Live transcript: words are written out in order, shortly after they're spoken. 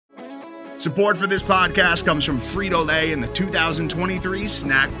Support for this podcast comes from Frito-Lay and the 2023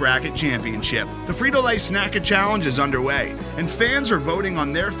 Snack Bracket Championship. The Frito-Lay Snack-It Challenge is underway, and fans are voting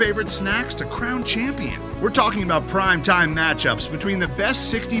on their favorite snacks to crown champion. We're talking about prime-time matchups between the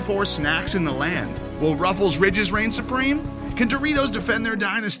best 64 snacks in the land. Will Ruffles Ridges reign supreme? Can Doritos defend their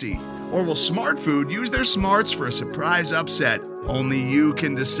dynasty? Or will Smart Food use their smarts for a surprise upset? Only you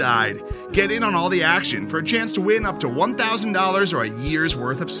can decide. Get in on all the action for a chance to win up to $1,000 or a year's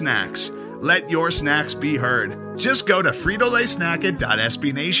worth of snacks. Let your snacks be heard. Just go to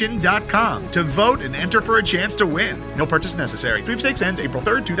fritolaysnacket.sbnation.com to vote and enter for a chance to win. No purchase necessary. Sweepstakes ends April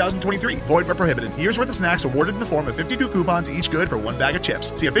 3rd, 2023. Void where prohibited. Year's worth of snacks awarded in the form of 52 coupons, each good for one bag of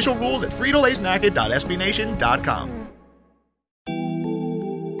chips. See official rules at fritolaysnacket.sbnation.com.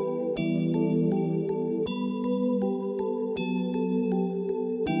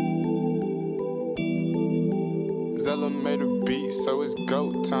 Zella made a beat, so it's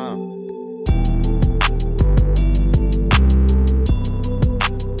go time.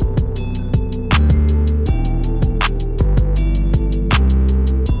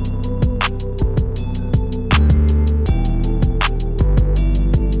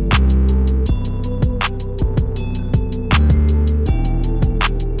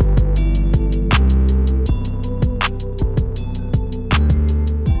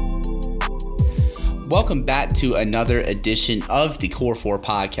 Welcome back to another edition of the Core 4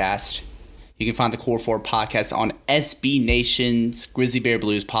 podcast. You can find the Core 4 podcast on SB Nation's Grizzly Bear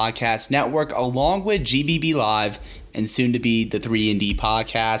Blues podcast network, along with GBB Live and soon to be the 3&D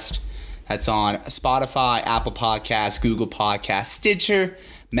podcast. That's on Spotify, Apple Podcasts, Google Podcasts, Stitcher,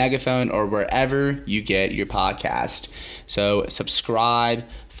 Megaphone, or wherever you get your podcast. So subscribe,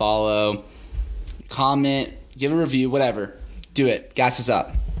 follow, comment, give a review, whatever. Do it. Gas us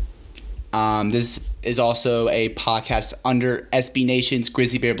up. This is also a podcast under SB Nation's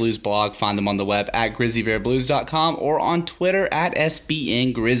Grizzly Bear Blues blog. Find them on the web at grizzlybearblues.com or on Twitter at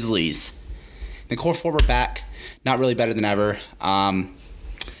SBN Grizzlies. The Core 4 we're back. Not really better than ever.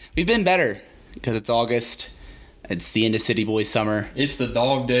 We've been better because it's August. It's the end of City Boy summer. It's the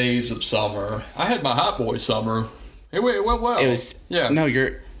dog days of summer. I had my hot boy summer. It went well. It was, yeah. No,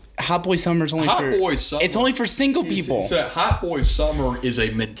 Hot boy summer is only It's only for single people. Hot boy summer is a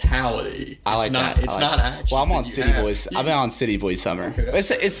mentality. I like that. It's not actions. Well, I'm on City Boys. I've been on City Boy summer. Okay,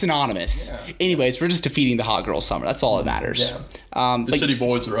 it's synonymous. Yeah. Anyways, we're just defeating the hot girl summer. That's all that matters. Yeah. The City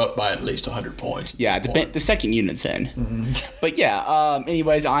Boys are up by at least 100 points. Yeah, the second unit's in. Mm-hmm. But yeah.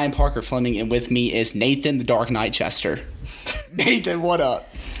 Anyways, I am Parker Fleming, and with me is Nathan the Dark Knight Chester. Nathan, what up?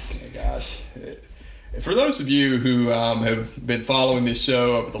 Oh, gosh. For those of you who have been following this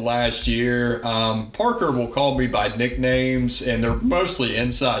show over the last year, Parker will call me by nicknames, and they're mostly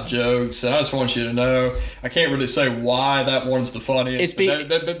inside jokes. And I just want you to know, I can't really say why that one's the funniest.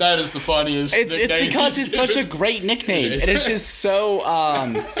 That is the funniest. It's because it's such a great nickname, and it's just so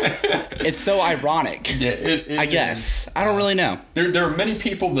it's so ironic. Yeah, I guess I don't really know. There are many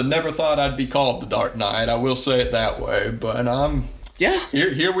people that never thought I'd be called the Dark Knight. I will say it that way, but yeah.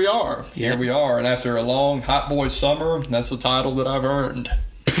 Here we are. Here we are. And after a long hot boy summer, that's the title that I've earned.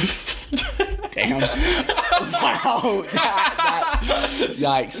 Damn. Wow.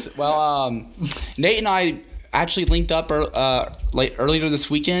 Yikes. Well, Nate and I actually linked up earlier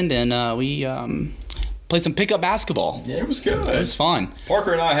this weekend, and we played some pickup basketball. Yeah, it was good. It was fun.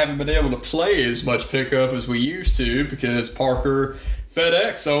 Parker and I haven't been able to play as much pickup as we used to because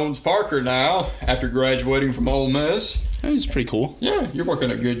FedEx owns Parker now after graduating from Ole Miss. It was pretty cool. Yeah, you're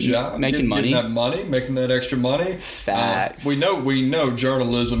working a good job. Making money. Making that extra money. Facts. We know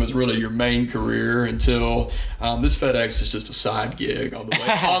journalism is really your main career until this FedEx is just a side gig on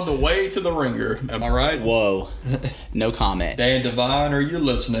the way to the ringer. Am I right? Whoa. No comment. Dan Devine, are you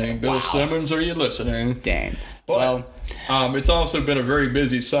listening? Bill Simmons, are you listening? Damn. But, it's also been a very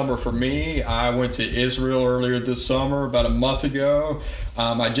busy summer for me. I went to Israel earlier this summer, about a month ago.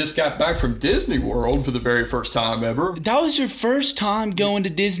 I just got back from Disney World for the very first time ever. That was your first time going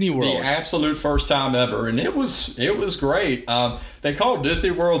to Disney World? The absolute first time ever, and it was great. They call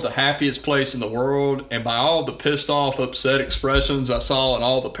Disney World the happiest place in the world, and by all the pissed off, upset expressions I saw in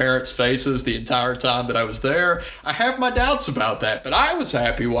all the parents' faces the entire time that I was there, I have my doubts about that, but I was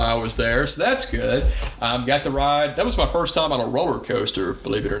happy while I was there, so that's good. Got to ride. That was my first time on a roller coaster,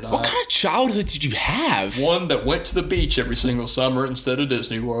 believe it or not. What kind of childhood did you have? One that went to the beach every single summer instead of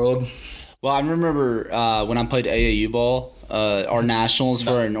Disney World. Well, I remember when I played AAU ball, our nationals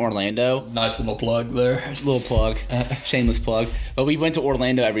were in Orlando. Nice little plug there. Little plug. Shameless plug. But we went to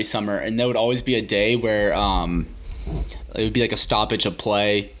Orlando every summer, and there would always be a day where it would be like a stoppage of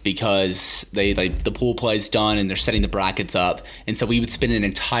play because they like the pool play's done and they're setting the brackets up, and so we would spend an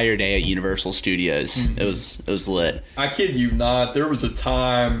entire day at Universal Studios. Mm-hmm. It was lit. I kid you not. There was a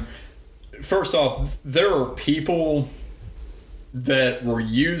time. First off, there are people that were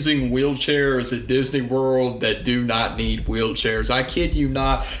using wheelchairs at Disney World that do not need wheelchairs. I kid you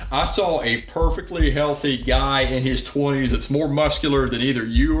not. I saw a perfectly healthy guy in his 20s that's more muscular than either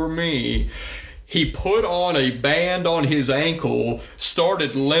you or me. He put on a band on his ankle,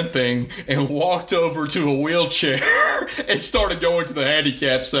 started limping, and walked over to a wheelchair and started going to the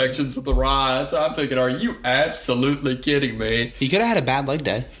handicap sections of the rides. I'm thinking, are you absolutely kidding me? He could have had a bad leg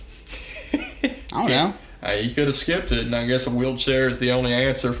day. I don't know. You could have skipped it, and I guess a wheelchair is the only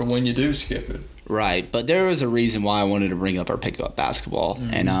answer for when you do skip it. Right, but there was a reason why I wanted to bring up our pickup basketball,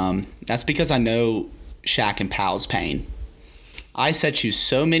 and that's because I know Shaq and Powell's pain. I set you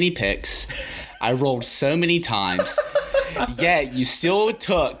so many picks. I rolled so many times, yet you still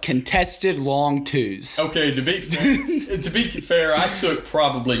took contested long twos. Okay, to be fair, I took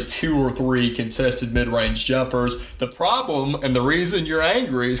probably 2 or 3 contested mid-range jumpers. The problem and the reason you're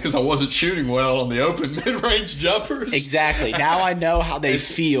angry is because I wasn't shooting well on the open mid-range jumpers. Exactly. Now I know how they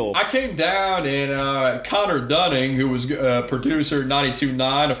feel. I came down and Connor Dunning, who was a producer at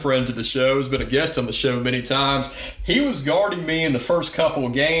 92.9, a friend to the show, has been a guest on the show many times. He was guarding me in the first couple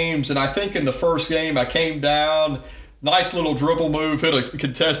of games, and I think in the first game I came down, nice little dribble move, hit a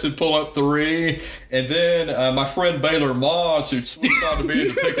contested pull-up 3, and then my friend Baylor Moss, who switched on to be in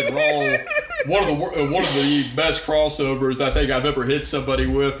the pick and roll, one of the best crossovers I think I've ever hit somebody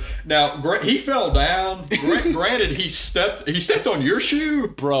with. Now, he fell down. Granted, he stepped on your shoe.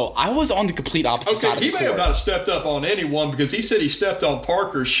 Bro, I was on the complete opposite side of the court. He may have not stepped up on anyone because he said he stepped on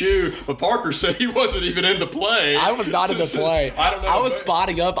Parker's shoe, but Parker said he wasn't even in the play. I was not in the play. I don't know. I was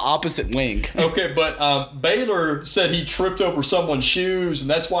spotting up opposite wing. Okay, but Baylor said he tripped over someone's shoes, and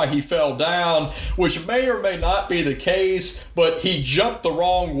that's why he fell down, which may or may not be the case, but he jumped the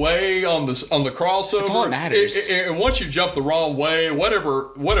wrong way on the crossover. That's all that matters. And once you jump the wrong way,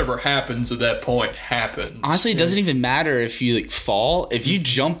 whatever happens at that point happens. Honestly, it doesn't even matter if you fall. If you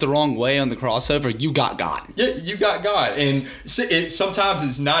jump the wrong way on the crossover, you got. Yeah, you got. And sometimes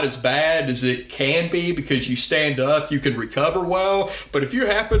it's not as bad as it can be because you stand up, you can recover well. But if you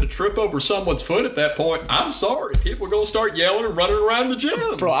happen to trip over someone's foot at that point, I'm sorry, people are going to start yelling and running around the gym.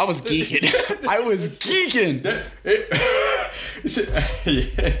 Bro, I was geeking. I was geeking.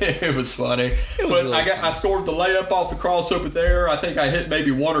 It was funny. I scored the layup off the crossover there. I think I hit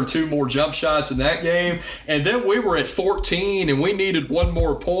maybe 1 or 2 more jump shots in that game. And then we were at 14 and we needed 1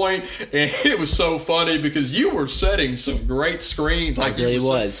 more point. And it was so funny because you were setting some great screens. Like it really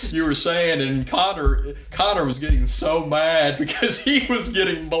was. You were saying, and Connor was getting so mad because he was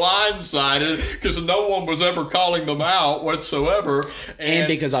getting blindsided because no one was ever calling them out whatsoever. And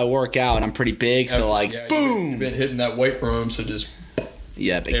because I work out and I'm pretty big, so boom. You've been hitting that weight room, so just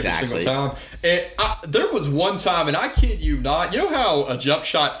yep, exactly. Every single time. And there was one time, and I kid you not, you know how a jump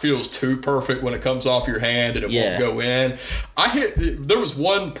shot feels too perfect when it comes off your hand and it won't go in? There was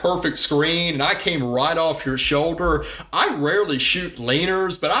one perfect screen, and I came right off your shoulder. I rarely shoot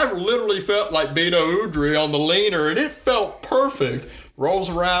leaners, but I literally felt like Bino Udrih on the leaner, and it felt perfect. Rolls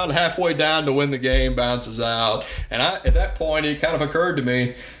around halfway down to win the game, bounces out. And at that point, it kind of occurred to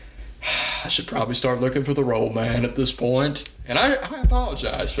me, I should probably start looking for the roll man at this point. And I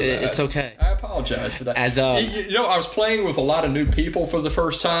apologize for that. It's okay. I apologize for that. I was playing with a lot of new people for the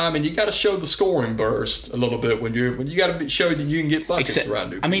first time, and you got to show the scoring burst a little bit when you got to show that you can get buckets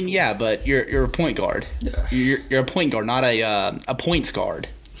around new people. I mean, yeah, but you're a point guard. Yeah. You're a point guard, not a points guard.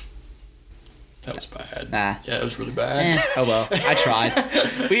 That was bad. Nah. Yeah, it was really bad. Oh well, I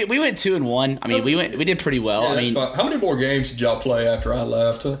tried. We went 2-1. I mean, we did pretty well. Yeah, I mean, how many more games did y'all play after I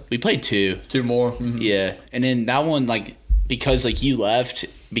left? We played 2. 2 more. Mm-hmm. Yeah, and then that one because you left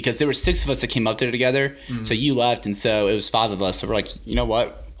because there were 6 of us that came up there together. Mm-hmm. So you left, and so it was 5 of us. So we're like, you know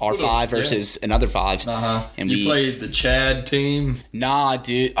what? Our 5 versus another 5. Uh-huh. And you played the Chad team? Nah,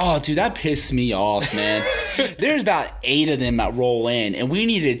 dude. Oh, dude, that pissed me off, man. There's about 8 of them that roll in, and we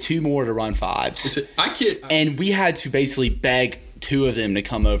needed 2 more to run 5s. And we had to basically beg 2 of them to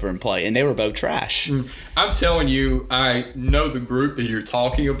come over and play, and they were both trash. I'm telling you, I know the group that you're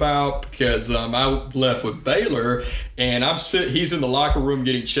talking about because I left with Baylor, and he's in the locker room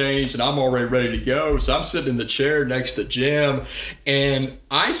getting changed, and I'm already ready to go. So I'm sitting in the chair next to Jim, and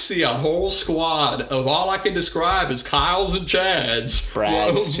I see a whole squad of all I can describe as Kyles and Chads.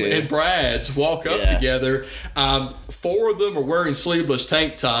 Brads, too. And Brads walk up together. 4 of them are wearing sleeveless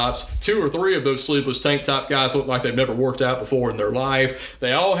tank tops. 2 or 3 of those sleeveless tank top guys look like they've never worked out before in their their life.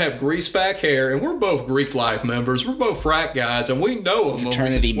 They all have grease back hair, and we're both Greek life members. We're both frat guys, and we know them.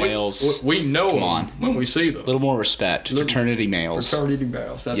 Fraternity males. We know them when we see them. A little more respect. Fraternity males. Fraternity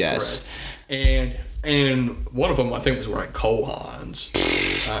males, that's correct. And one of them, I think, was wearing Cole Haans.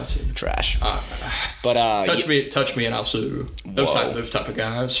 Trash. But touch me, and I'll sue. Those type of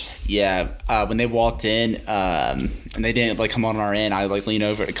guys. Yeah. When they walked in, and they didn't like come on our end, I like lean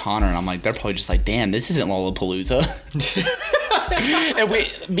over to Connor, and I'm like, they're probably just like, damn, this isn't Lollapalooza.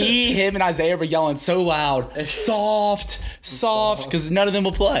 And me, him, and Isaiah were yelling so loud, soft, because none of them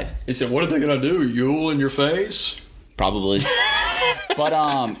will play. He said, "What are they gonna do? Yule in your face?" Probably. But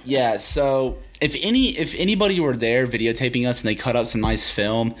yeah. So if anybody were there videotaping us and they cut up some nice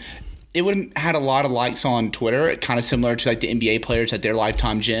film, it would have had a lot of likes on Twitter, kind of similar to like the NBA players at their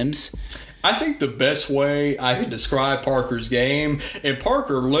lifetime gyms. I think the best way I can describe Parker's game, and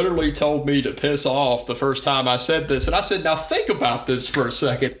Parker literally told me to piss off the first time I said this, and I said, now think about this for a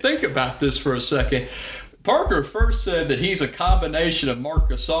second. Parker first said that he's a combination of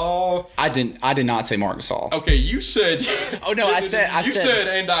Marc Gasol. I did not say Marc Gasol. Okay, you said. Oh no, I said,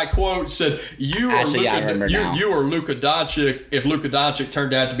 and I quote, you are Luka Doncic. If Luka Doncic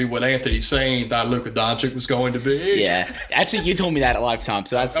turned out to be what Anthony's saying that Luka Doncic was going to be. Yeah, actually, you told me that at Lifetime,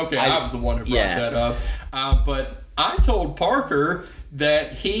 so that's okay. I was the one who brought that up. But I told Parker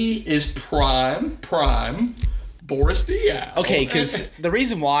that he is prime Boris Diaw. Okay, because the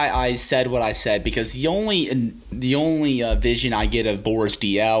reason why I said what I said, because the only vision I get of Boris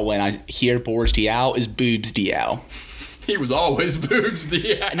Diaw when I hear Boris Diaw is boobs Diaw. He was always boobs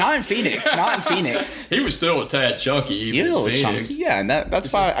Diaw. Not in Phoenix. He was still a tad chunky. He was a little chunky, yeah, and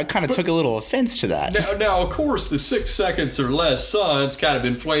that's why I kind of took a little offense to that. Now, of course, the 6 seconds or less Suns kind of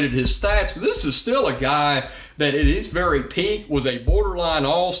inflated his stats, but this is still a guy that at his very peak was a borderline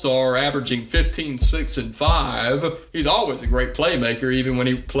all-star, averaging 15, 6, and 5. He's always a great playmaker, even when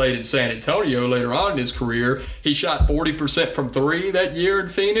he played in San Antonio later on in his career. He shot 40% from 3 that year in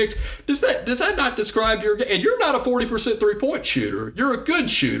Phoenix. Does that not describe your game? And you're not a 40% three-point shooter. You're a good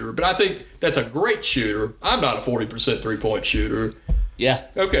shooter, but I think that's a great shooter. I'm not a 40% three-point shooter. Yeah.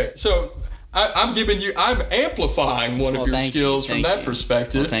 Okay, so I'm amplifying one of your skills from that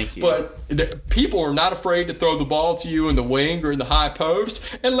perspective. Thank you. But people are not afraid to throw the ball to you in the wing or in the high post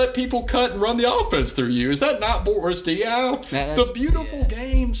and let people cut and run the offense through you. Is that not Boris Diaw? The beautiful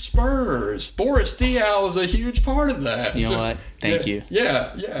game Spurs. Boris Diaw is a huge part of that. You know what? Thank you.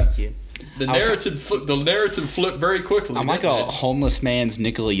 Yeah. Thank you. The narrative flipped very quickly. I'm like a homeless man's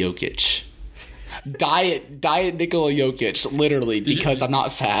Nikola Jokic. Diet Nikola Jokic, literally, because I'm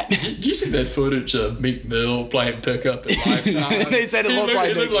not fat. Did you see that footage of Meek Mill playing pickup at Lifetime? They said he looked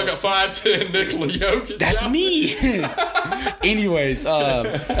like a 5'10" Nikola Jokic. That's me. Anyways,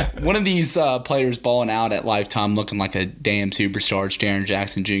 one of these players balling out at Lifetime looking like a damn superstar, Jaren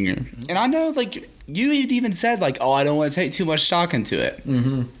Jackson Jr. And I know, like, you even said, like, oh, I don't want to take too much stock into it.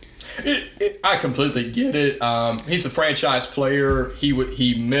 Mm-hmm. I completely get it. He's a franchise player.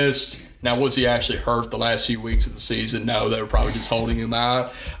 He missed. Now, was he actually hurt the last few weeks of the season? No, they were probably just holding him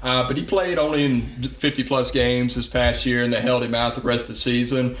out. But he played only in 50-plus games this past year, and they held him out the rest of the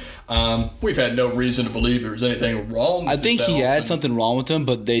season. We've had no reason to believe there was anything wrong with I think he had something wrong with him,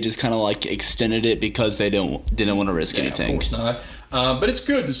 but they just kind of like extended it because they didn't want to risk anything. Of course not. But it's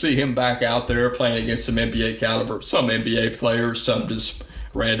good to see him back out there playing against some NBA caliber, some NBA players, some just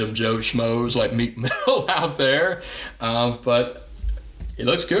random Joe Schmoes like Meek Mill out there. But he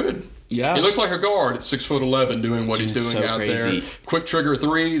looks good. Yeah. He looks like a guard at 6'11", doing what he's doing out there. Quick trigger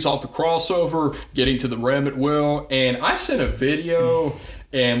threes off the crossover, getting to the rim at will. And I sent a video,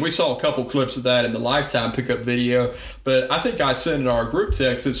 and we saw a couple clips of that in the Lifetime pickup video. But I think I sent in our group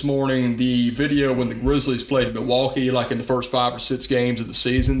text this morning the video when the Grizzlies played Milwaukee, like in the first 5 or 6 games of the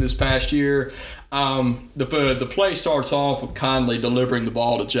season this past year. The play starts off with Conley delivering the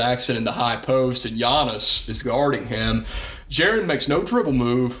ball to Jackson in the high post, and Giannis is guarding him. Jaren makes no dribble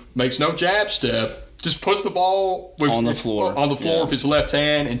move, makes no jab step, just puts the ball on the floor with his left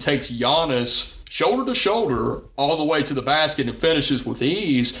hand and takes Giannis shoulder to shoulder all the way to the basket and finishes with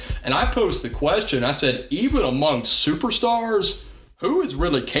ease. And I posed the question, I said, even among superstars, who is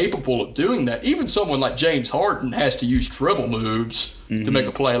really capable of doing that? Even someone like James Harden has to use dribble moves to make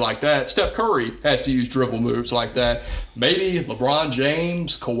a play like that. Steph Curry has to use dribble moves like that. Maybe LeBron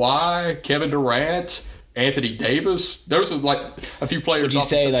James, Kawhi, Kevin Durant, Anthony Davis. Those are like a few players. Would you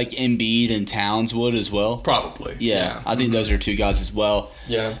say like Embiid and Towns would as well? Probably. Yeah. I think those are 2 guys as well.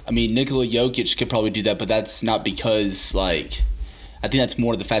 Yeah. I mean, Nikola Jokic could probably do that, but that's not because, like, I think that's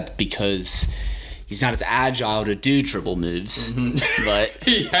more the fact that because he's not as agile to do dribble moves, but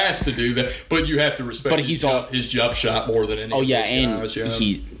he has to do that. But you have to respect his jump shot more than any. Oh of yeah, those and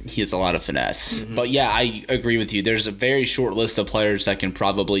guys, he has a lot of finesse. But yeah, I agree with you. There's a very short list of players that can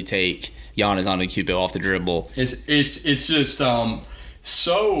probably take Giannis Antetokounmpo off the dribble. It's just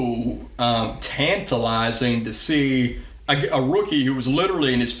so tantalizing to see a rookie who was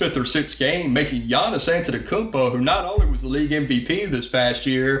literally in his 5th or 6th game making Giannis Antetokounmpo, who not only was the league MVP this past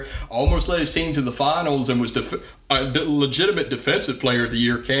year, almost led his team to the finals and was a legitimate defensive player of the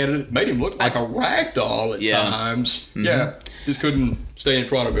year candidate, made him look like a rag doll at times. Yeah, just couldn't stay in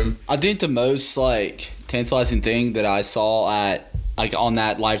front of him. I think the most tantalizing thing that I saw on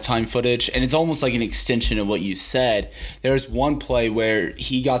that Lifetime footage, and it's almost like an extension of what you said. There's one play where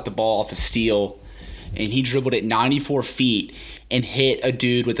he got the ball off a steal, and he dribbled it 94 feet and hit a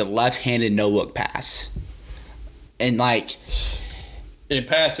dude with a left-handed no-look pass. And in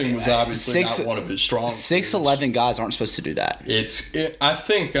passing was obviously not one of his strong suits. 6'11" guys aren't supposed to do that. I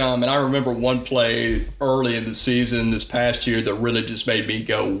think, and I remember one play early in the season this past year that really just made me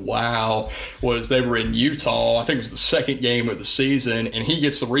go, wow, was they were in Utah. I think it was the second game of the season, and he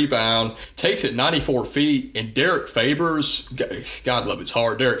gets the rebound, takes it 94 feet, and Derek Favors, God love his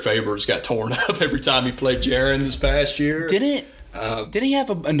heart, Derek Favors got torn up every time he played Jaren this past year. Didn't he have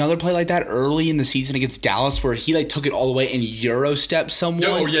another play like that early in the season against Dallas where he took it all the way and Euro stepped someone for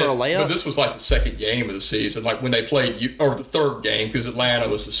a layup? But this was the second game of the season, when they played, or the third game, because Atlanta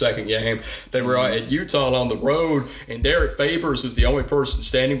was the second game. They were at Utah on the road, and Derek Favors was the only person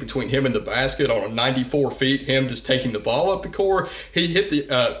standing between him and the basket on a 94 feet, him just taking the ball up the court. He hit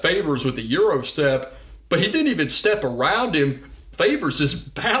the Favors with the Euro step, but he didn't even step around him. Favors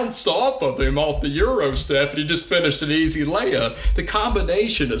just bounced off of him off the Euro step, and he just finished an easy layup. The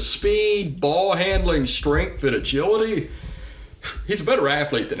combination of speed, ball handling, strength, and agility, he's a better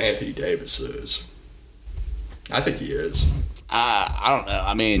athlete than Anthony Davis is. I think he is. I don't know.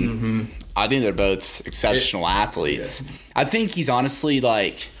 I mean, I think they're both exceptional athletes. Yeah. I think he's honestly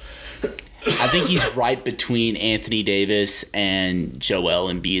I think he's right between Anthony Davis and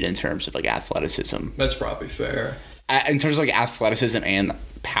Joel Embiid in terms of athleticism. That's probably fair. In terms of athleticism and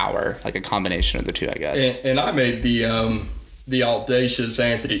power, a combination of the two, I guess. And I made the audacious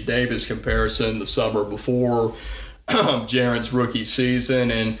Anthony Davis comparison the summer before Jaren's rookie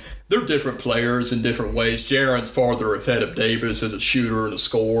season, and they're different players in different ways. Jaren's farther ahead of Davis as a shooter and a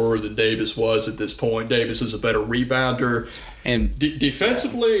scorer than Davis was at this point. Davis is a better rebounder. And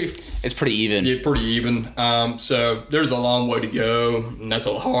defensively, it's pretty even. Yeah, pretty even. So there's a long way to go, and that's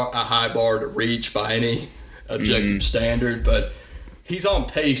a high bar to reach by any objective standard, but he's on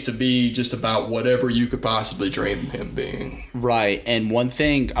pace to be just about whatever you could possibly dream of him being. Right, and one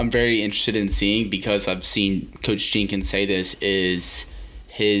thing I'm very interested in seeing, because I've seen Coach Jenkins say this, is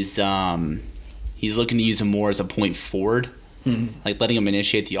his he's looking to use him more as a point forward, letting him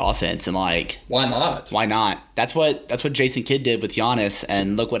initiate the offense, and why not? Why not? That's what Jason Kidd did with Giannis,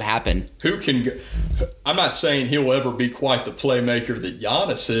 and look what happened. I'm not saying he'll ever be quite the playmaker that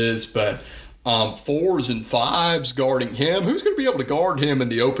Giannis is, but 4s and 5s guarding him. Who's going to be able to guard him in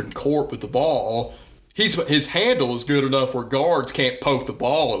the open court with the ball? His handle is good enough where guards can't poke the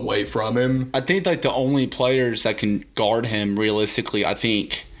ball away from him. I think the only players that can guard him realistically, I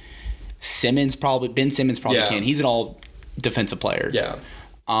think Ben Simmons probably can. He's an all defensive player. Yeah.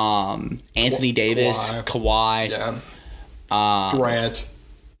 Anthony Davis, Kawhi. Yeah.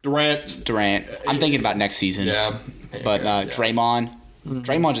 Durant. I'm thinking about next season. Yeah. But Draymond.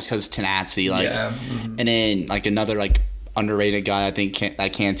 Draymond just because tenacity, and then another underrated guy I think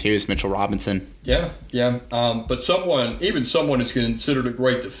can too is Mitchell Robinson. Yeah. But someone who's considered a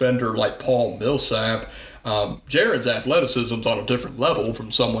great defender like Paul Millsap, Jared's athleticism's on a different level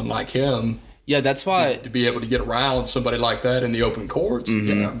from someone like him. Yeah, that's why to be able to get around somebody like that in the open courts.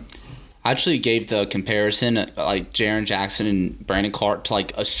 Yeah. I actually gave the comparison Jaren Jackson and Brandon Clark to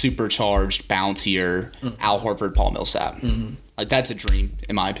a supercharged, bouncier Al Horford, Paul Millsap. That's a dream,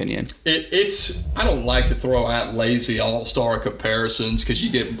 in my opinion. I don't like to throw out lazy all-star comparisons because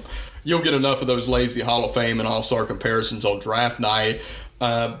you'll get enough of those lazy Hall of Fame and all-star comparisons on draft night.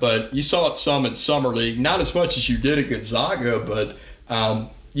 But you saw it some in Summer League, not as much as you did at Gonzaga, but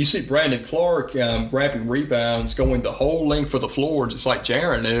you see Brandon Clark grabbing rebounds, going the whole length of the floor, just like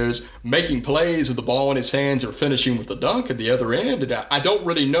Jaren is, making plays with the ball in his hands or finishing with the dunk at the other end. And I don't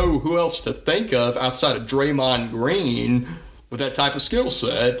really know who else to think of outside of Draymond Green with that type of skill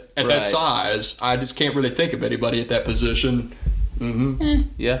set at that size. I just can't really think of anybody at that position.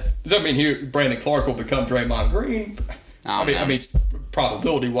 Yeah. Does that mean Brandon Clark will become Draymond Green? I mean,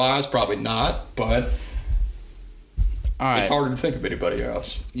 probability-wise, probably not, but it's harder to think of anybody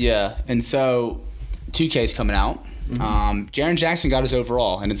else. Yeah, and so 2K's coming out. Jaren Jackson got his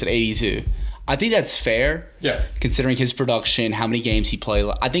overall, and it's at 82. I think that's fair. Yeah. Considering his production, how many games he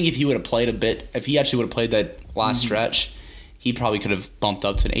played. I think if he would have played a bit, if he actually would have played that last stretch, he probably could have bumped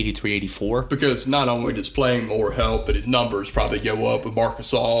up to an 83, 84. Because not only does playing more help, but his numbers probably go up with Marc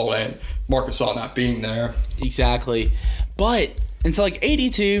Gasol and Marc Gasol not being there. Exactly. But, and so like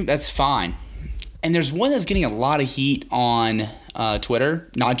 82, that's fine. And there's one that's getting a lot of heat on Twitter,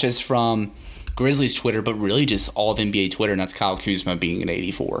 not just from Grizzlies Twitter, but really just all of NBA Twitter, and that's Kyle Kuzma being an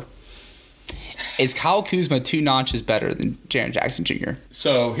 84. Is Kyle Kuzma 2 notches better than Jaren Jackson Jr.?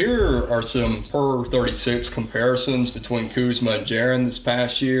 So here are some per 36 comparisons between Kuzma and Jaren this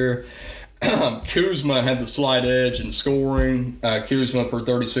past year. Kuzma had the slight edge in scoring. Kuzma per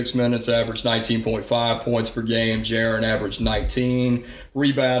 36 minutes averaged 19.5 points per game. Jaren averaged 19.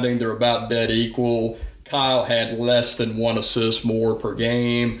 Rebounding, they're about dead equal. Kyle had less than 1 assist more per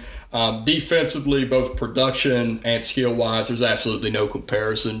game. Defensively, both production and skill-wise, there's absolutely no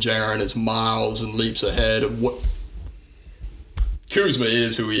comparison. Jaren is miles and leaps ahead of what Kuzma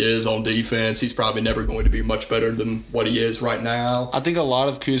is, who he is on defense. He's probably never going to be much better than what he is right now. I think a lot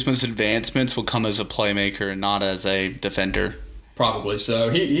of Kuzma's advancements will come as a playmaker and not as a defender. Probably so.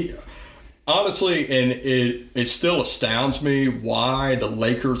 He honestly, and it still astounds me why the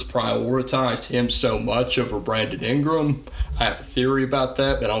Lakers prioritized him so much over Brandon Ingram. I have a theory about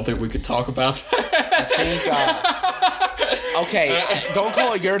that, but I don't think we could talk about that. I think, okay, don't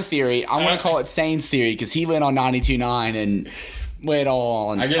call it your theory. I want to call it Sane's theory because he went on 92.9 and went all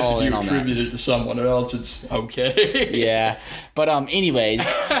on. I guess all if in you on attribute it to someone else, it's okay. Yeah. But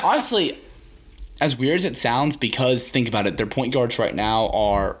anyways, honestly, as weird as it sounds, because think about it, their point guards right now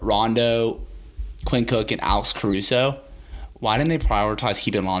are Rondo, Quinn Cook, and Alex Caruso. Why didn't they prioritize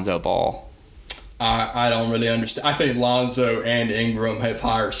keeping Lonzo Ball? I don't really understand. I think Lonzo and Ingram have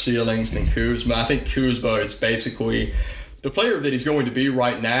higher ceilings than Kuzma. I think Kuzma is basically the player that he's going to be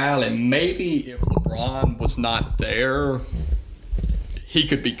right now, and maybe if LeBron was not there, he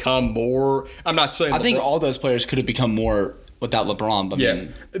could become more. I'm not saying I think all those players could have become more without LeBron. But yeah,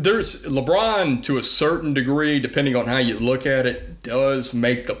 there's LeBron to a certain degree, depending on how you look at it, does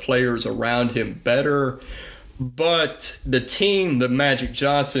make the players around him better. But the team that Magic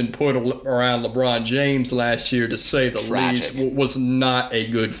Johnson put around LeBron James last year, to say the least, was not a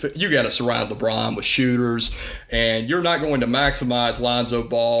good fit. You got to surround LeBron with shooters, and you're not going to maximize Lonzo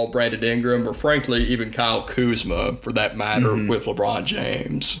Ball, Brandon Ingram, or frankly, even Kyle Kuzma, for that matter, with LeBron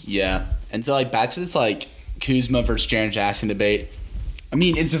James. Yeah. And so, like, back to this, like, Kuzma versus Jaren Jackson debate. I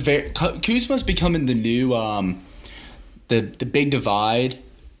mean, it's a very Kuzma's becoming the new the big divide.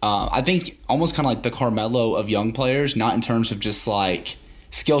 I think almost kind of like the Carmelo of young players, not in terms of just like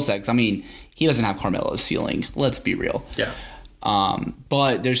skill sets. I mean, he doesn't have Carmelo's ceiling. Let's be real. Yeah.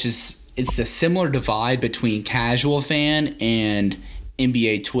 But there's just it's a similar divide between casual fan and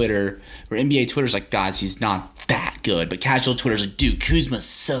NBA Twitter, where NBA Twitter's like, guys, he's not that good, but casual Twitter's like, dude, Kuzma's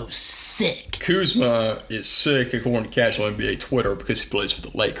so sick. Kuzma is sick according to casual NBA Twitter because he plays for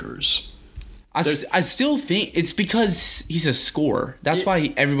the Lakers. I still think it's because he's a scorer. That's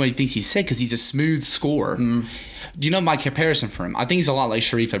why everybody thinks he's sick, because he's a smooth scorer. Do you know my comparison for him? I think he's a lot like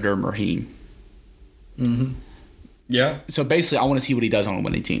Sharif Abdur-Rahim. Yeah. So basically, I want to see what he does on a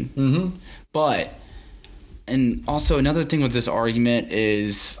winning team. But, and also another thing with this argument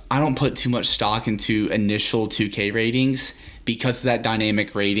is I don't put too much stock into initial 2K ratings because of that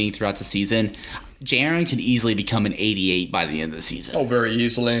dynamic rating throughout the season. Jaren can easily become an 88 by the end of the season. Oh, very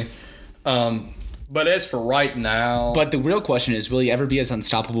easily. But as for right now... But the real question is, will he ever be as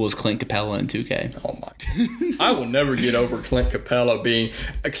unstoppable as Clint Capella in 2K? Oh, my God. I will never get over Clint Capella being...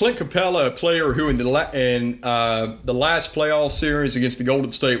 Clint Capella, a player who in the last playoff series against the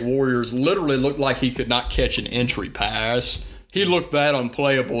Golden State Warriors literally looked like he could not catch an entry pass. He looked that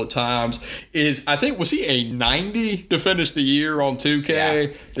unplayable at times. I think, was he a 90 to finish the year on 2K?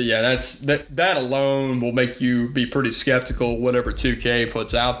 Yeah. So yeah, that alone will make you be pretty skeptical whatever 2K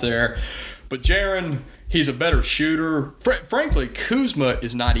puts out there. But Jaren, he's a better shooter. Frankly, Kuzma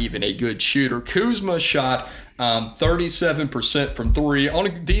is not even a good shooter. Kuzma shot 37% from three on a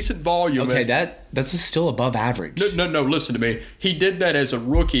decent volume. Okay, that's still above average. No, listen to me. He did that as a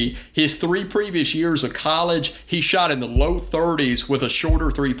rookie. His 3 previous years of college, he shot in the low 30s with a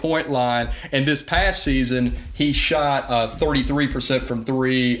shorter three-point line. And this past season, he shot 33% from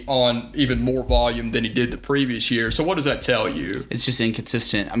three on even more volume than he did the previous year. So what does that tell you? It's just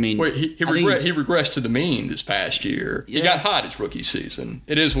inconsistent. I mean, he regressed to the mean this past year. Yeah. He got hot his rookie season.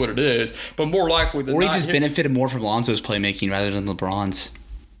 It is what it is. But more likely than not, or he just benefited more from Lonzo's playmaking rather than LeBron's.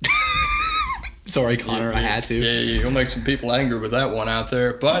 Sorry, Connor, I had to. Yeah, you'll make some people angry with that one out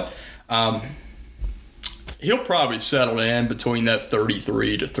there. But he'll probably settle in between that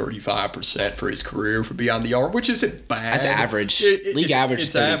 33 to 35% for his career for beyond the arc, which isn't bad. That's average. League average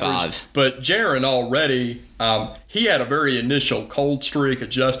is 35. Average. But Jaren already, he had a very initial cold streak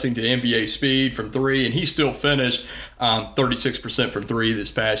adjusting to NBA speed from three, and he still finished 36% from three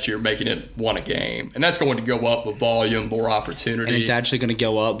this past year, making it one a game. And that's going to go up with volume, more opportunity. And it's actually going to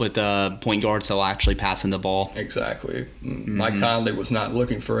go up with point guards that will actually passing the ball. Exactly. Mike Conley was not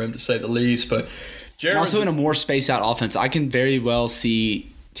looking for him, to say the least. But Jaren's also in a more spaced out offense. I can very well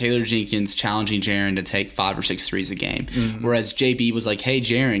see Taylor Jenkins challenging Jaren to take 5 or 6 threes a game. Whereas JB was like, hey,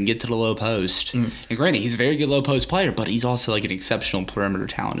 Jaren, get to the low post. And granted, he's a very good low post player, but he's also like an exceptional perimeter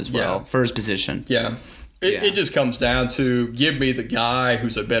talent as well for his position. Yeah. It just comes down to give me the guy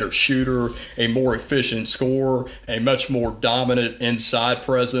who's a better shooter, a more efficient scorer, a much more dominant inside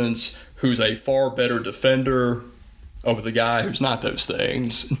presence, who's a far better defender over the guy who's not those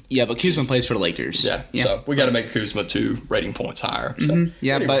things. Yeah, but Kuzma plays for the Lakers. Yeah. So we got to make Kuzma 2 rating points higher. So,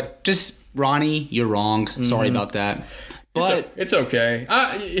 anyway. But just Ronnie, you're wrong. Sorry about that. But it's okay.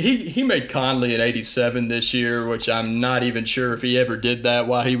 He made Conley at 87 this year, which I'm not even sure if he ever did that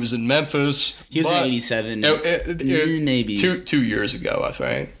while he was in Memphis. He was at 87, maybe 2 years ago, I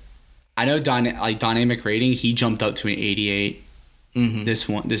think. I know dynamic rating. He jumped up to an 88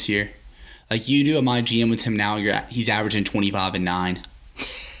 this year. Like you do at my GM with him now, he's averaging 25 and 9.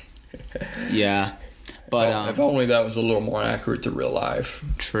 Yeah, but if only that was a little more accurate to real life.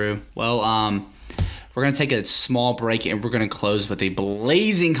 True. Well, we're going to take a small break, and we're going to close with a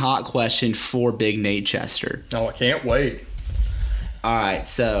blazing hot question for Big Nate Chester. Oh, I can't wait. All right,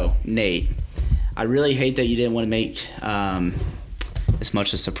 so, Nate, I really hate that you didn't want to make as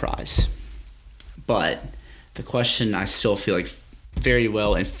much a surprise. But the question I still feel like very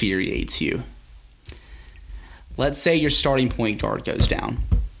well infuriates you. Let's say your starting point guard goes down.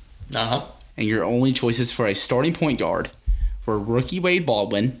 And your only choices for a starting point guard were rookie Wade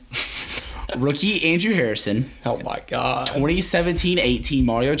Baldwin, rookie Andrew Harrison. Oh, my God. 2017-18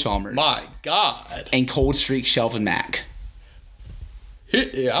 Mario Chalmers. My God. And cold streak Shelvin Mack. I'm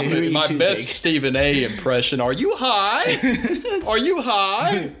going to do my best Stephen A. impression. Are you high? Are you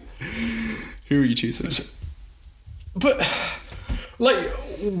high? Who are you choosing? But, like,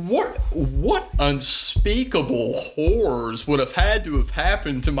 what unspeakable horrors would have had to have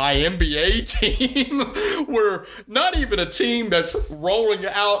happened to my NBA team where not even a team that's rolling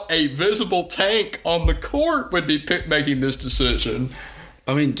out a visible tank on the court would be making this decision?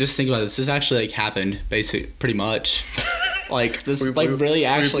 I mean, just think about this. This actually happened, pretty much. Like, this really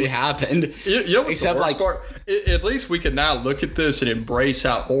actually happened. You know what's the worst part? At least we can now look at this and embrace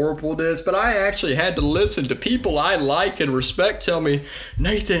how horrible it is, but I actually had to listen to people I like and respect tell me,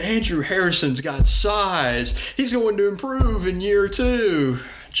 Nathan, Andrew Harrison's got size. He's going to improve in year 2.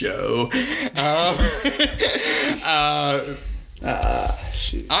 Joe.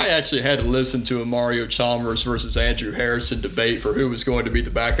 I actually had to listen to a Mario Chalmers versus Andrew Harrison debate for who was going to be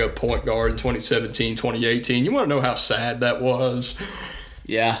the backup point guard in 2017, 2018. You want to know how sad that was?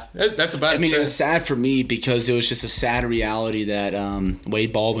 Yeah. That's about it. I mean, it was sad for me because it was just a sad reality that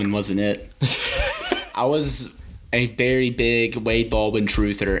Wade Baldwin wasn't it. I was a very big Wade Baldwin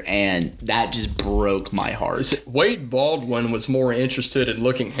truther, and that just broke my heart. Wade Baldwin was more interested in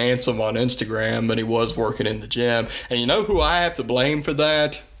looking handsome on Instagram than he was working in the gym. And you know who I have to blame for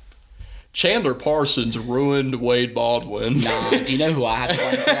that? Chandler Parsons ruined Wade Baldwin. Nah, do you know who I have to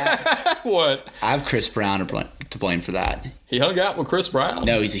blame for that? What? I have Chris Brown to blame for that. He hung out with Chris Brown?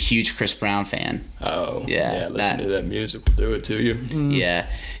 No, he's a huge Chris Brown fan. Oh. Yeah, listen to that music will do it to you. Yeah.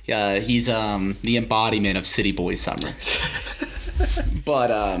 Yeah, he's the embodiment of City Boy Summer.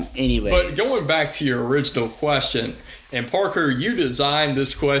 But anyway. But going back to your original question, and Parker, you designed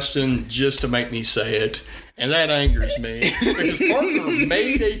this question just to make me say it. And that angers me. Because Parker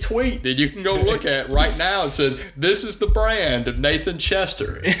made a tweet that you can go look at right now and said, this is the brand of Nathan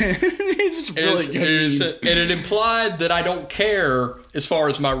Chester. It was really good. And it implied that I don't care as far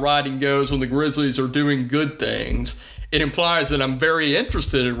as my writing goes when the Grizzlies are doing good things. It implies that I'm very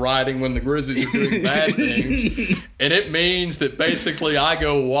interested in writing when the Grizzlies are doing bad things. And it means that basically I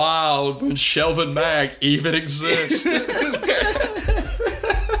go wild when Shelvin Mack even exists.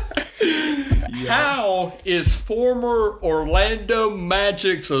 How is former Orlando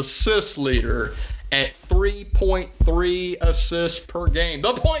Magic's assist leader at 3.3 assists per game?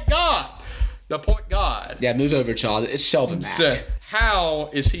 The point guard. Yeah, move over, child. It's Shelvin Mack. So how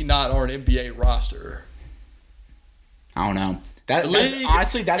is he not on an NBA roster? I don't know. That's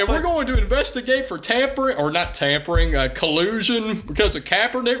honestly, that's and what we're going to investigate for tampering, or not tampering, collusion because of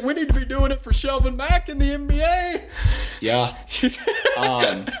Kaepernick. We need to be doing it for Shelvin Mack in the NBA. Yeah.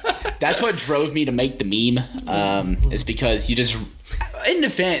 That's what drove me to make the meme. Is because you just, in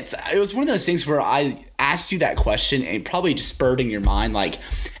defense, it was one of those things where I asked you that question and it probably just spurred in your mind, like,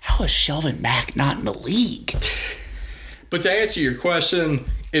 how is Shelvin Mack not in the league? But to answer your question,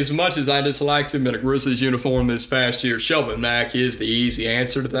 as much as I disliked him in a Grizzlies uniform this past year, Shelvin Mack is the easy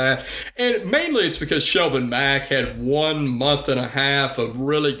answer to that. And mainly it's because Shelvin Mack had 1 month and a half of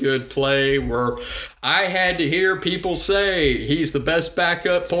really good play where I had to hear people say he's the best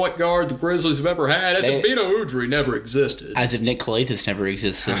backup point guard the Grizzlies have ever had. As if Vito Udrih never existed. As if Nick Calathis never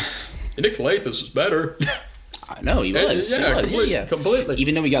existed. Nick Calathis was better. I know, he was. Yeah, completely.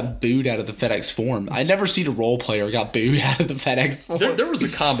 Even though he got booed out of the FedEx Forum. I never seen a role player got booed out of the FedEx Forum. There was a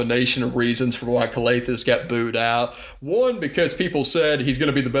combination of reasons for why Calathis got booed out. One, because people said he's going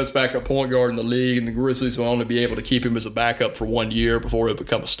to be the best backup point guard in the league, and the Grizzlies will only be able to keep him as a backup for 1 year before he'll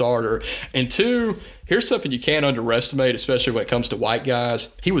become a starter. And two, here's something you can't underestimate, especially when it comes to white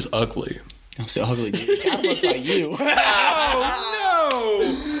guys. He was ugly. I'm so ugly, dude. I kind of look like you. Oh, no!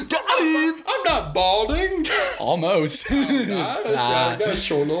 I'm not balding. Almost. Got a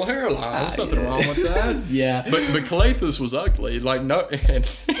short little hairline. There's nothing wrong with that. Yeah. But Calathis was ugly. Like, no.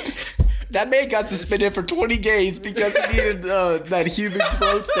 That man got suspended for 20 games because he needed that human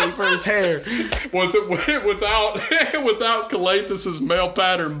growth thing for his hair. Without Calathis' male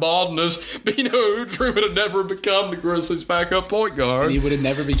pattern baldness, Vito Udrih would have never become the Grizzlies' backup point guard. And he would have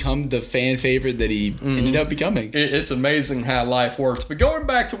never become the fan favorite that he ended up becoming. It's amazing how life works. But going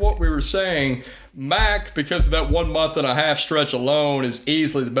back to what we were saying, Mack, because of that 1 month and a half stretch alone, is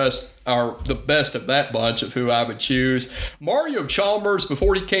easily the best of that bunch of who I would choose. Mario Chalmers,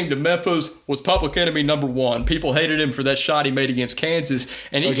 before he came to Memphis, was public enemy number one. People hated him for that shot he made against Kansas.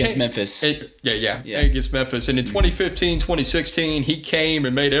 And against Memphis. Against Memphis. And in 2015, 2016, he came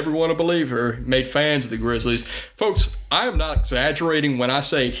and made everyone a believer, made fans of the Grizzlies. Folks, I am not exaggerating when I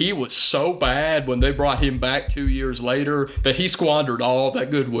say he was so bad when they brought him back 2 years later that he squandered all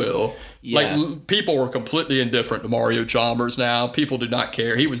that goodwill. Yeah. Like, people were completely indifferent to Mario Chalmers now. People did not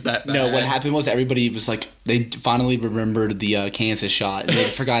care. He was that bad. No, what happened was everybody was like, they finally remembered the Kansas shot. And they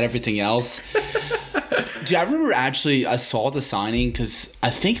forgot everything else. Dude, I remember I saw the signing because I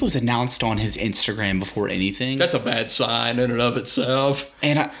think it was announced on his Instagram before anything. That's a bad sign in and of itself.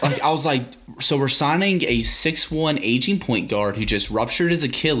 And I was like, so we're signing a 6'1" aging point guard who just ruptured his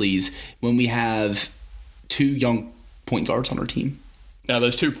Achilles when we have two young point guards on our team. Now,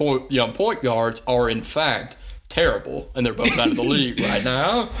 those two young point guards are, in fact, terrible, and they're both out of the league right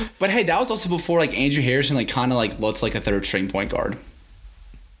now. But hey, that was also before like Andrew Harrison kind of looks like a third string point guard.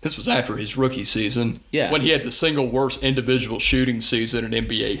 This was after his rookie season. Yeah. When he had the single worst individual shooting season in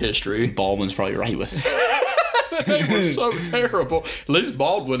NBA history. Baldwin's probably right with it. They were so terrible. At least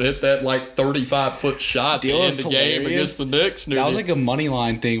Baldwin hit that 35-foot shot to end the game against the Knicks. That was like a money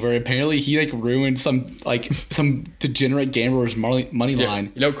line thing where apparently he ruined some degenerate gambler's money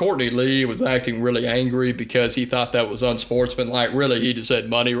line. You know, Courtney Lee was acting really angry because he thought that was unsportsmanlike. Really, he just had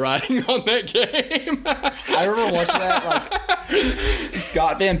money riding on that game. I remember watching that.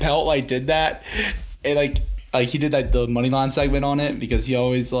 Scott Van Pelt did that, and he did the money line segment on it because he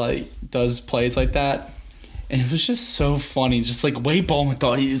always does plays like that. And it was just so funny. Just Wade Baldwin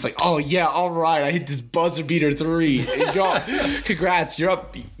thought he was oh yeah, all right, I hit this buzzer beater 3. And congrats, you're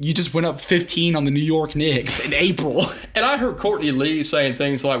up. You just went up 15 on the New York Knicks in April. And I heard Courtney Lee saying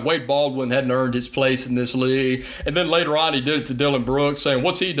things like Wade Baldwin hadn't earned his place in this league. And then later on he did it to Dylan Brooks saying,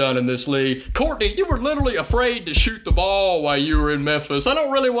 what's he done in this league? Courtney, you were literally afraid to shoot the ball while you were in Memphis. I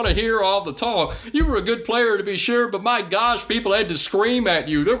don't really want to hear all the talk. You were a good player to be sure, but my gosh, people had to scream at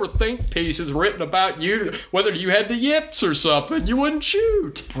you. There were think pieces written about you, whether you had the yips or something, you wouldn't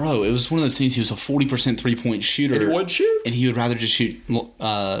shoot. Bro, it was one of those things. He was a 40% three-point shooter. And he wouldn't shoot. And he would rather just shoot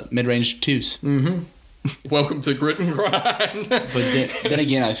mid-range twos. Mm-hmm. Welcome to grit and grind. But then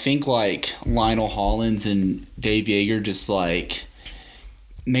again, I think Lionel Hollins and Dave Yeager just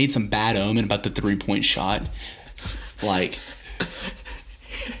made some bad omen about the three-point shot.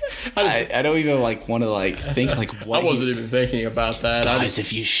 I don't even want to think what I wasn't even thinking about that. Guys,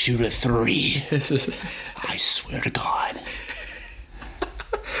 if you shoot a 3, I swear to God,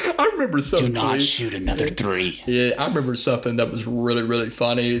 I remember something. Do not shoot another 3. Yeah, I remember something that was really, really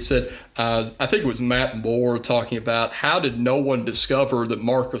funny. It said, I think it was Matt Moore talking about how did no one discover that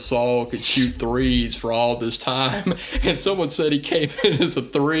Marc Gasol could shoot threes for all this time? And someone said he came in as a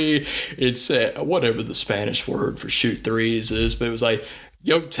 3. It said, whatever the Spanish word for shoot threes is, but it was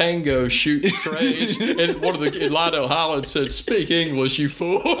Yo Tango shooting trays, and one of the Lionel Holland said, "Speak English, you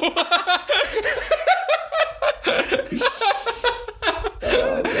fool."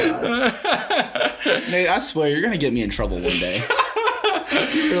 Nate, I swear you're gonna get me in trouble one day.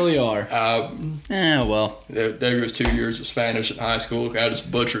 You really are. Well. There was 2 years of Spanish in high school. I just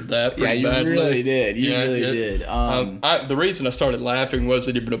butchered that pretty badly. Really did. You really did. The reason I started laughing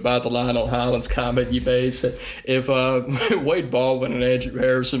wasn't even about the Lionel Hollins comment you made. Said, if Wade Baldwin and Andrew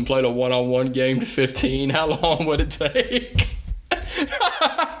Harrison played a one-on-one game to 15, how long would it take?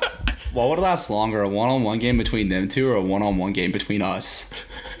 What would last longer, a one-on-one game between them two or a one-on-one game between us?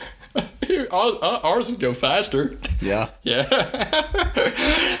 Ours would go faster. Yeah. Yeah.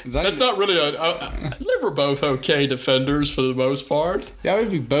 That's not really they were both okay defenders for the most part. Yeah,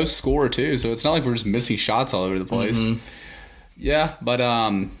 we both score too, so it's not like we're just missing shots all over the place. Mm-hmm. Yeah, but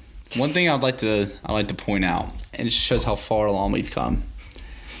one thing I'd like to point out, and it shows how far along we've come.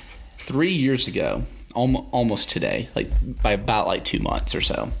 3 years ago, almost today, by about 2 months or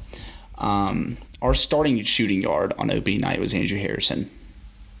so, our starting shooting guard on opening night was Andrew Harrison.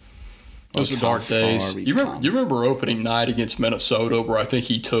 Those were dark days. You remember opening night against Minnesota where I think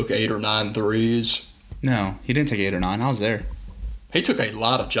he took 8 or 9 threes? No, he didn't take 8 or 9. I was there. He took a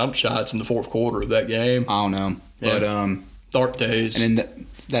lot of jump shots in the fourth quarter of that game. I don't know. Yeah. But dark days. And in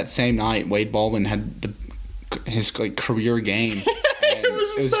that same night, Wade Baldwin had his career game. It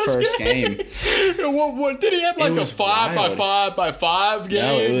was his first game. What did he have a 5x5x5 game?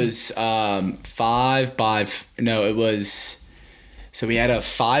 No, it was 5x. No, it was. So we had a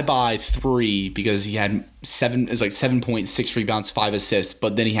 5x3 because he had 7.6 rebounds, 5 assists,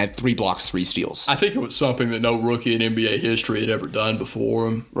 but then he had 3 blocks, 3 steals. I think it was something that no rookie in NBA history had ever done before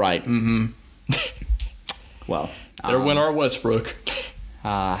him. Right. Mm-hmm. Well, there went our Westbrook.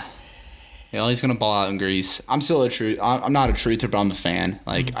 He's gonna ball out in Greece. I'm still I'm not a truther, but I'm a fan.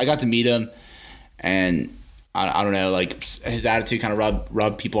 I got to meet him, and I don't know, his attitude kind of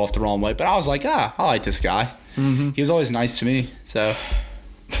rubbed people off the wrong way. But I was like, I like this guy. Mm-hmm. He was always nice to me, so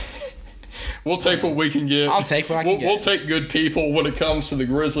we'll take what we can get. I'll take what I can get. We'll take good people when it comes to the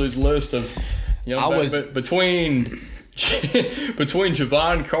Grizzlies list of, between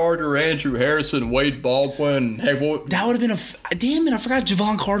Javon Carter, Andrew Harrison, Wade Baldwin. Hey, that would have been damn it! I forgot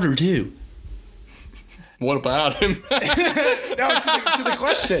Javon Carter too. What about him? No, to the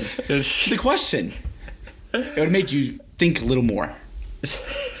question. To the question. It would make you think a little more.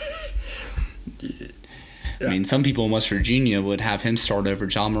 I mean, some people in West Virginia would have him start over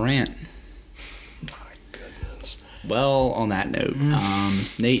John Morant. My goodness. Well, on that note,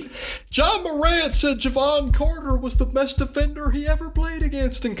 Nate. John Morant said Javon Carter was the best defender he ever played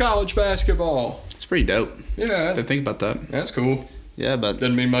against in college basketball. It's pretty dope. Yeah. To think about that. That's cool. Yeah, but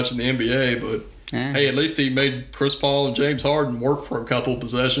doesn't mean much in the NBA, but hey, at least he made Chris Paul and James Harden work for a couple of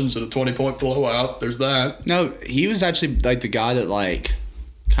possessions at a 20-point blowout. There's that. No, he was actually the guy that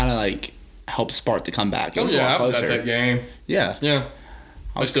helped spark the comeback. I was at that game. Yeah. Yeah.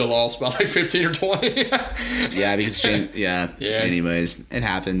 I still lost by 15 or 20. Yeah, because James. Yeah. Anyways, it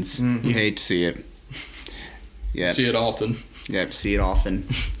happens. Mm-hmm. You hate to see it. Yeah. See it often. Yep, see it often.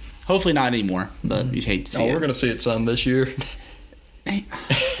 Hopefully not anymore, but you hate to see it. We're going to see it some this year. Nate,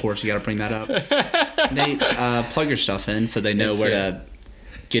 of course, you got to bring that up. Nate, plug your stuff in so they know where to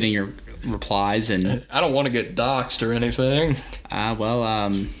get in your replies. And I don't want to get doxxed or anything.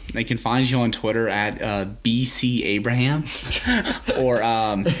 They can find you on Twitter at BC Abraham or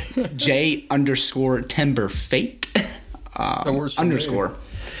J_Timberfake _.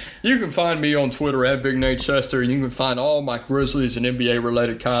 You can find me on Twitter at Big Nate Chester, and you can find all my Grizzlies and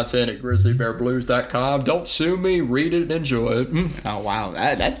NBA-related content at grizzlybearblues.com. Don't sue me. Read it and enjoy it. Oh, wow.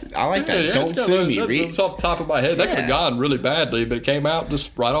 I like that. Yeah, Don't sue me. Read it. It's off the top of my head. That could have gone really badly, but it came out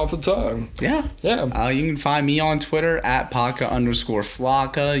just right off the tongue. Yeah. Yeah. You can find me on Twitter at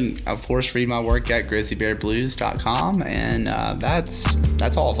Paka_Flocka. You can, of course, read my work at grizzlybearblues.com. And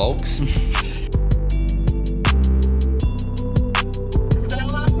that's all, folks.